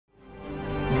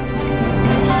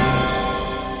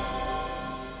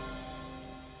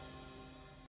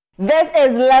This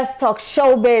is Let's Talk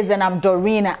Showbiz, and I'm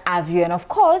Doreen Avio. And of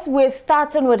course, we're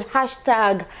starting with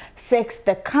hashtag Fix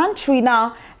the Country.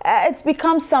 Now, it's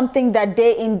become something that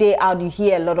day in, day out, you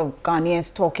hear a lot of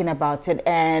Ghanaians talking about it.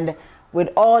 And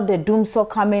with all the doomsday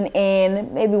coming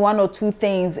in, maybe one or two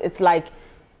things, it's like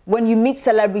when you meet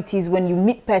celebrities, when you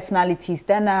meet personalities,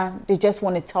 then they just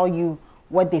want to tell you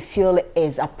what they feel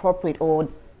is appropriate or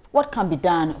what can be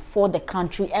done for the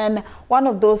country. And one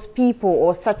of those people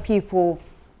or such people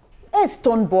is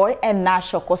Stonebwoy and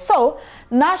Nashoko. So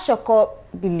Nashoko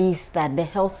believes that the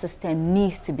health system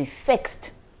needs to be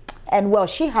fixed. And well,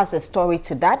 she has a story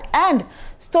to that. And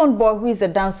Stonebwoy, who is a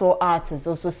dancehall artist,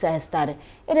 also says that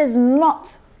it is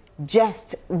not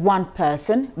just one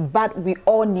person, but we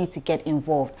all need to get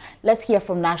involved. Let's hear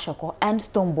from Nashoko and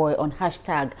Stonebwoy on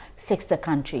hashtag Fix the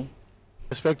Country.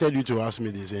 I expected you to ask me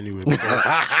this anyway, because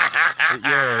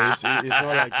yeah, it's not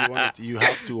like you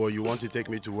have to or you want to take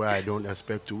me to where I don't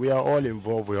expect to. We are all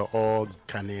involved. We are all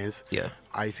Ghanaians. Yeah.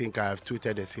 I think I have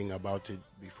tweeted a thing about it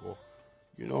before,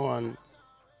 you know, and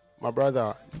my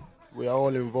brother, we are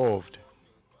all involved.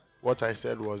 What I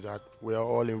said was that we are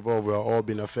all involved. We are all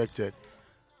being affected,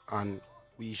 and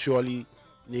we surely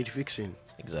need fixing.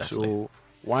 Exactly. So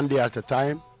one day at a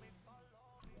time,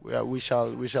 we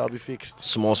shall be fixed.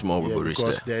 Small, we will reach there.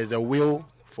 Because there is a will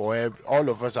for all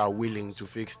of us are willing to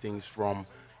fix things, from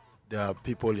the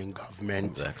people in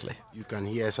government. Exactly. You can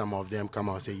hear some of them come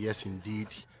out and say, yes, indeed.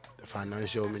 The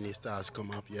financial minister has come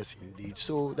up, yes, indeed.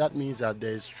 So that means that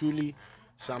there is truly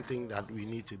something that we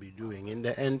need to be doing. In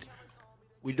the end,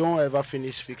 we don't ever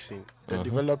finish fixing. The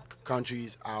developed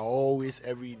countries are always,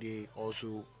 every day,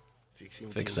 also fixing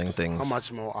things. How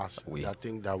much more us that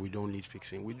think that we don't need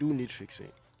fixing? We do need fixing.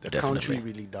 The country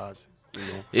really does. You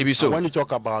know? So when you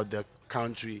talk about the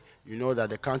country, you know that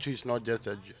the country is not just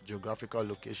a geographical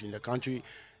location. The country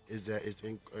is the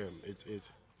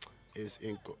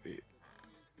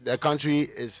country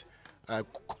is a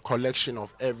collection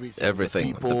of everything.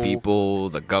 Everything. The people,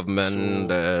 the government,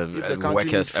 so the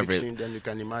workers, then you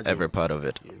can imagine every part of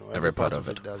it. You know, every part of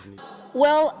it.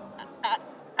 Well,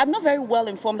 I'm not very well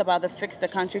informed about the Fix the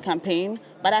Country campaign,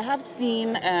 but I have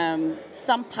seen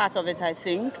some part of it, I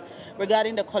think,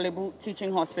 regarding the Kolebu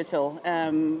Teaching Hospital.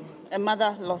 A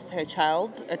mother lost her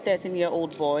child, a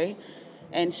 13-year-old boy,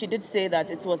 and she did say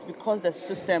that it was because the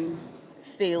system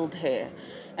failed her.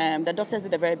 The doctors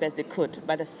did the very best they could,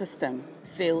 but the system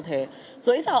failed her.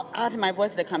 So if I'll add my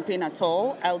voice to the campaign at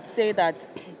all, I would say that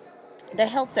the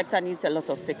health sector needs a lot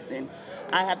of fixing.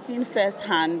 I have seen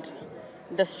firsthand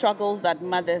the struggles that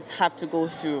mothers have to go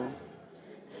through,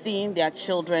 seeing their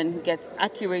children get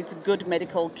accurate, good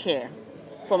medical care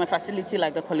from a facility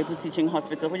like the Kolebu Teaching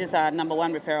Hospital, which is our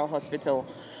 #1 referral hospital.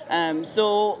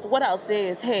 So what I'll say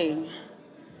is, hey,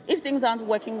 if things aren't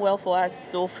working well for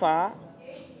us so far,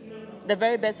 the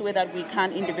very best way that we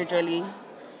can individually,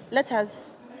 let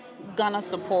us garner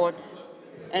support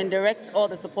and direct all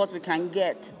the support we can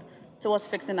get towards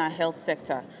fixing our health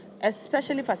sector,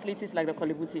 especially facilities like the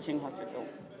Kolebu Teaching Hospital.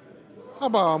 How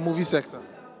about our movie sector?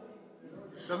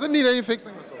 Does it need any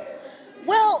fixing at all?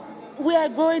 Well, we are a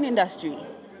growing industry.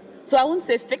 So I wouldn't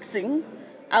say fixing.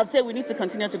 I would say we need to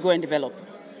continue to grow and develop.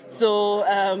 So,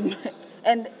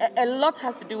 and a lot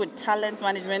has to do with talent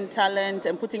management,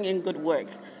 and putting in good work.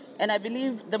 And I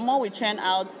believe the more we churn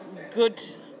out good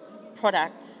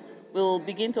products, we'll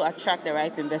begin to attract the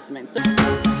right investment.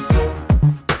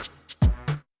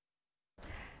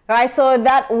 Right, so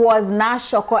that was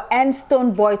Nashoko and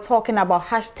Stonebwoy talking about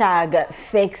hashtag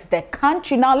Fix the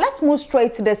Country. Now let's move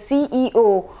straight to the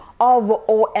CEO of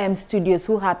OM Studios,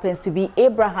 who happens to be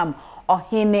Abraham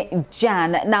Ohene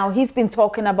Djan. Now he's been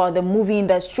talking about the movie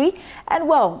industry and,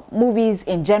 well, movies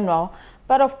in general.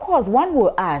 But of course, one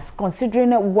will ask,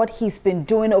 considering what he's been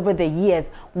doing over the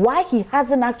years, why he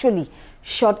hasn't actually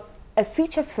shot a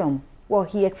feature film. Well,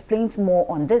 he explains more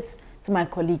on this to my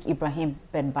colleague Ibrahim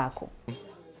Benbako.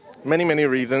 Many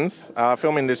reasons. Our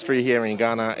film industry here in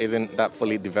Ghana isn't that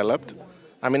fully developed.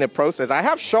 I'm in a process. I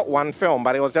have shot one film,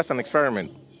 but it was just an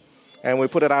experiment. And we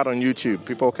put it out on YouTube.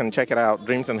 People can check it out,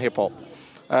 Dreams and Hip Hop.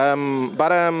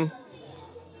 I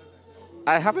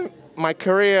haven't, my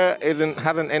career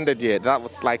hasn't ended yet. That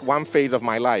was like one phase of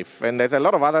my life. And there's a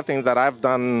lot of other things that I've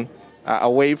done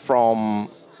away from,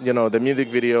 you know, the music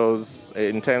videos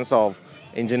in terms of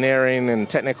engineering and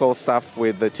technical stuff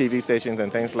with the TV stations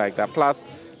and things like that. Plus,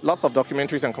 lots of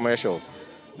documentaries and commercials.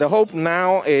 The hope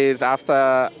now is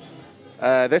after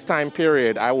this time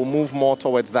period, I will move more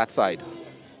towards that side.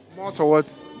 More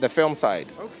towards? The film side.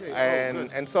 Okay.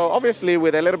 And so obviously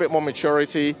with a little bit more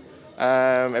maturity,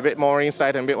 a bit more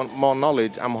insight and a bit more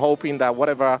knowledge, I'm hoping that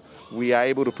whatever we are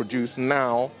able to produce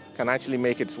now can actually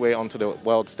make its way onto the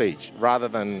world stage rather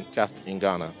than just in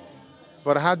Ghana.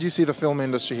 But how do you see the film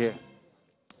industry here?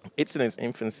 It's in its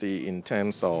infancy in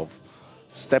terms of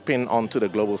stepping onto the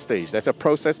global stage. There's a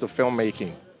process to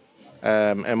filmmaking,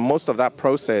 and most of that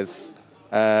process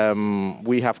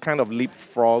we have kind of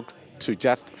leapfrogged to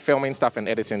just filming stuff and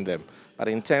editing them. But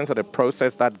in terms of the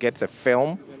process that gets a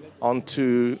film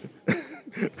onto...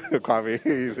 Kwame,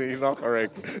 he's not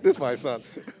correct. This is my son.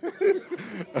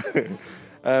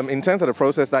 In terms of the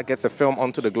process that gets a film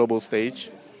onto the global stage,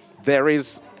 there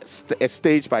is a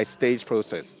stage-by-stage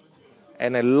process.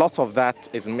 And a lot of that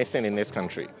is missing in this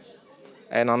country.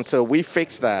 And until we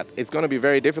fix that, it's going to be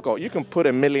very difficult. You can put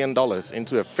 $1 million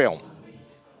into a film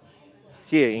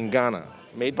here in Ghana,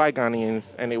 made by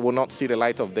Ghanaians, and it will not see the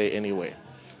light of day anyway.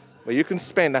 But you can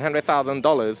spend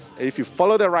 $100,000. If you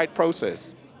follow the right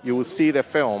process, you will see the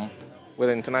film with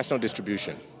international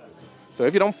distribution. So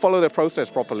if you don't follow the process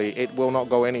properly, it will not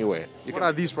go anywhere. What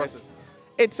are these processes?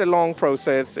 It's a long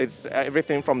process. It's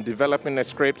everything from developing the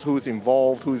script, who's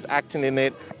involved, who's acting in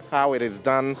it, how it is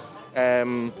done,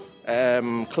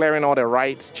 clearing all the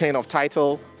rights, chain of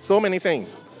title, so many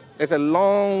things. It's a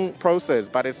long process,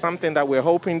 but it's something that we're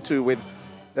hoping to, with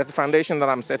the foundation that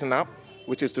I'm setting up,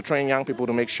 which is to train young people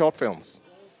to make short films.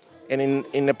 And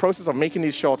in the process of making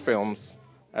these short films,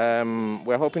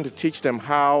 we're hoping to teach them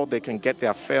how they can get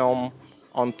their film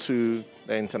onto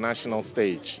the international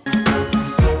stage.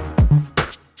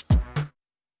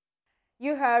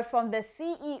 You heard from the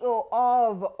CEO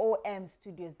of OM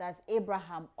Studios, that's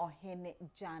Abraham Ohene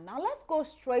Djan. Now let's go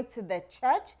straight to the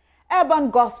church. Urban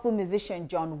gospel musician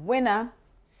John Winner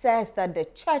says that the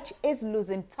church is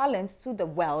losing talents to the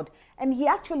world, and he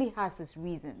actually has his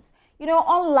reasons. You know,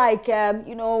 unlike,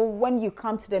 when you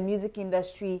come to the music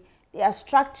industry, there are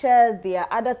structures, there are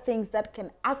other things that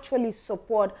can actually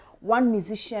support one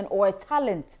musician or a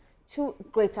talent to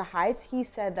greater heights. He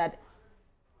said that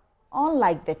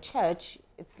unlike the church,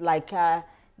 it's like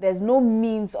there's no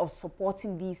means of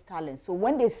supporting these talents. So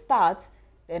when they start,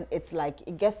 then it's like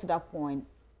it gets to that point,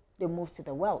 they move to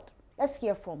the world. Let's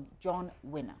hear from John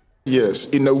Winner. Yes,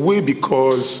 in a way,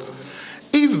 because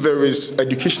if there is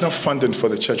educational funding for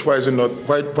the church, why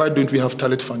don't we have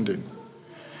talent funding?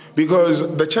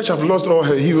 Because the church have lost all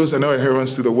her heroes and all her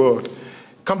heroines to the world.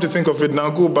 Come to think of it now,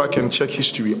 go back and check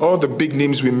history. All the big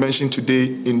names we mentioned today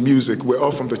in music were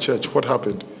all from the church. What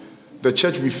happened? The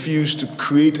church refused to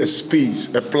create a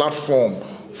space, a platform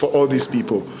for all these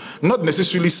people. Not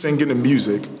necessarily singing and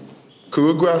music,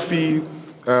 choreography,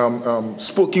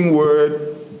 spoken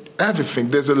word, everything.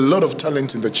 There's a lot of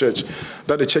talent in the church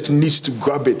that the church needs to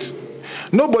grab it.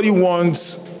 Nobody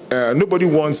wants an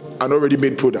already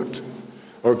made product.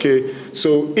 Okay,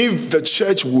 so if the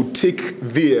church would take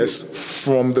theirs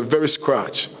from the very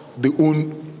scratch, they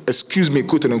own,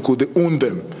 quote unquote, they own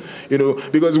them. You know,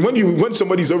 because when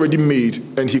somebody's already made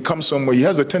and he comes somewhere, he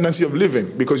has a tendency of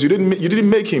living because you didn't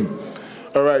make him.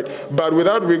 All right, but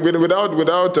without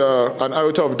an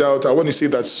iota of doubt, I want to say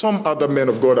that some other men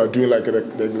of God are doing, like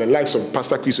the likes of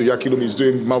Pastor Chris Oyakhilome is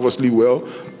doing marvelously well,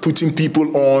 putting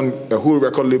people on a whole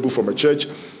record label from a church,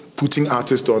 putting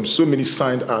artists on, so many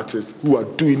signed artists who are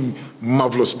doing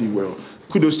marvelously well.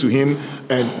 Kudos to him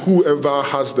and whoever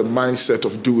has the mindset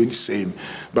of doing the same.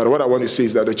 But what I want to say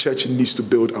is that the church needs to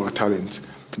build our talent.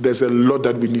 There's a lot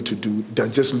that we need to do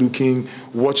than just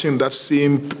watching that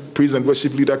same praise and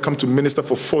worship leader come to minister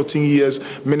for 14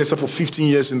 years, minister for 15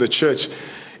 years in the church.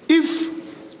 If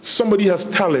somebody has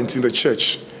talent in the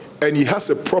church and he has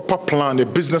a proper plan, a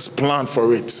business plan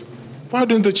for it, why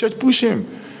don't the church push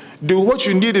him? What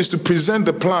you need is to present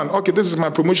the plan. Okay, this is my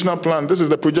promotional plan. This is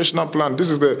the projectional plan. This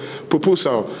is the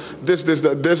proposal.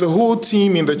 There's a whole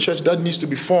team in the church that needs to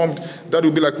be formed that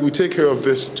will be like, we'll take care of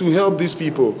this to help these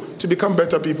people to become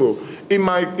better people. In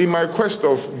my quest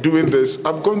of doing this,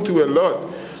 I've gone through a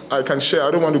lot. I can share.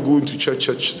 I don't want to go into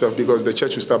church stuff because the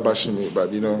church will start bashing me.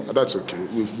 But that's okay.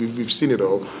 We've seen it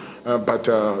all. But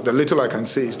the little I can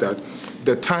say is that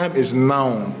the time is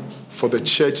now for the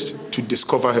church to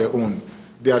discover her own.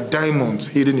 There are diamonds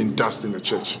hidden in dust in the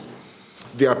church.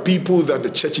 There are people that the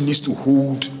church needs to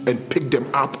hold and pick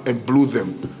them up and blow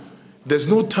them. There's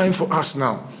no time for us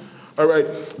now. All right,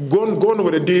 gone over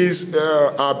the days,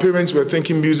 our parents were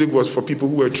thinking music was for people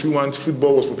who were true ones,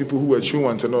 football was for people who were true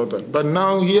ones and all that. But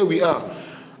now here we are.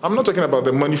 I'm not talking about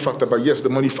the money factor, but yes, the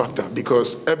money factor,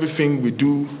 because everything we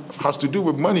do has to do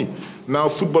with money. Now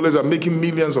footballers are making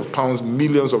millions of pounds,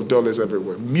 millions of dollars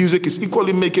everywhere. Music is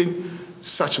equally making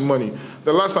such money.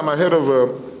 The last time I heard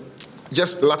of,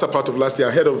 just latter part of last year,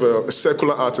 I heard of a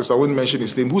secular artist, I won't mention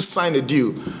his name, who signed a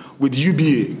deal with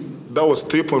UBA. That was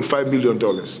 $3.5 million.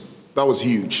 That was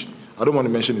huge. I don't want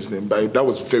to mention his name, but that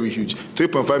was very huge.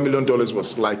 $3.5 million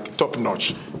was like top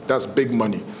notch. That's big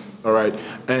money, all right?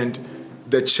 And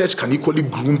the church can equally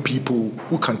groom people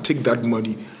who can take that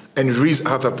money and raise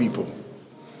other people.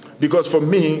 Because for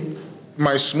me,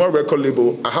 my small record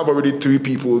label, I have already 3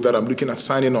 people that I'm looking at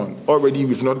signing on. Already,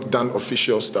 we've not done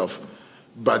official stuff,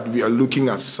 but we are looking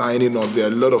at signing on. There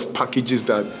are a lot of packages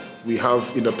that we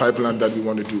have in the pipeline that we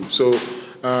want to do. So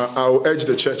I'll urge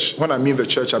the church. When I mean the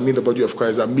church, I mean the body of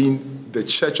Christ. I mean the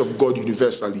church of God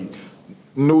universally.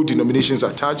 No denominations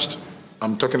attached.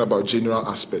 I'm talking about general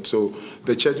aspect. So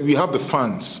the church, we have the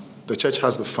funds. The church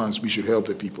has the funds. We should help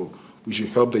the people. We should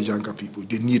help the younger people.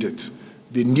 They need it.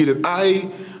 They need it. I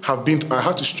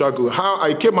had to struggle. How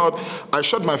I came out, I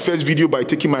shot my first video by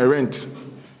taking my rent.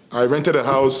 I rented a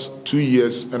house 2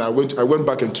 years, and I went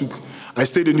back and I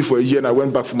stayed in it for a year, and I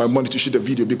went back for my money to shoot the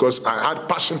video because I had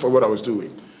passion for what I was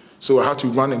doing. So I had to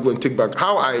run and go and take back.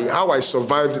 How I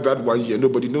survived that 1 year,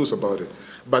 nobody knows about it.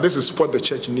 But this is what the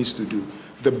church needs to do.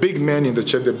 The big men in the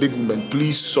church, the big women,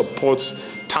 please support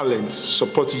talent,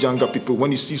 support younger people.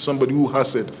 When you see somebody who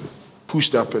has it, push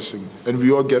that person, and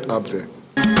we all get up there.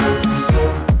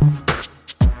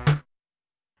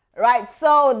 Right,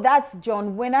 so that's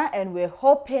John Winner, and we're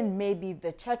hoping maybe if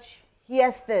the church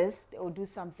hears this, they will do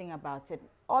something about it.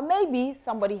 Or maybe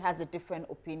somebody has a different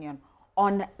opinion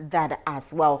on that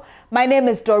as well. My name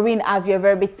is Doreen Avio. A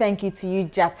very big thank you to you,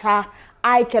 Jata.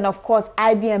 I can, of course,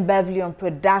 IBM Beverly on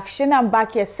production. I'm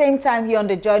back here same time here on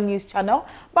the JoyNews channel.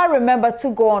 But remember to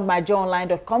go on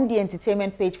myjoyonline.com, the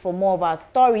entertainment page, for more of our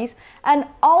stories. And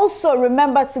also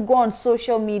remember to go on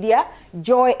social media,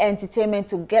 Joy Entertainment,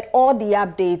 to get all the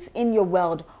updates in your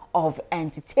world of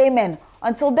entertainment.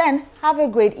 Until then, have a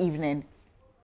great evening.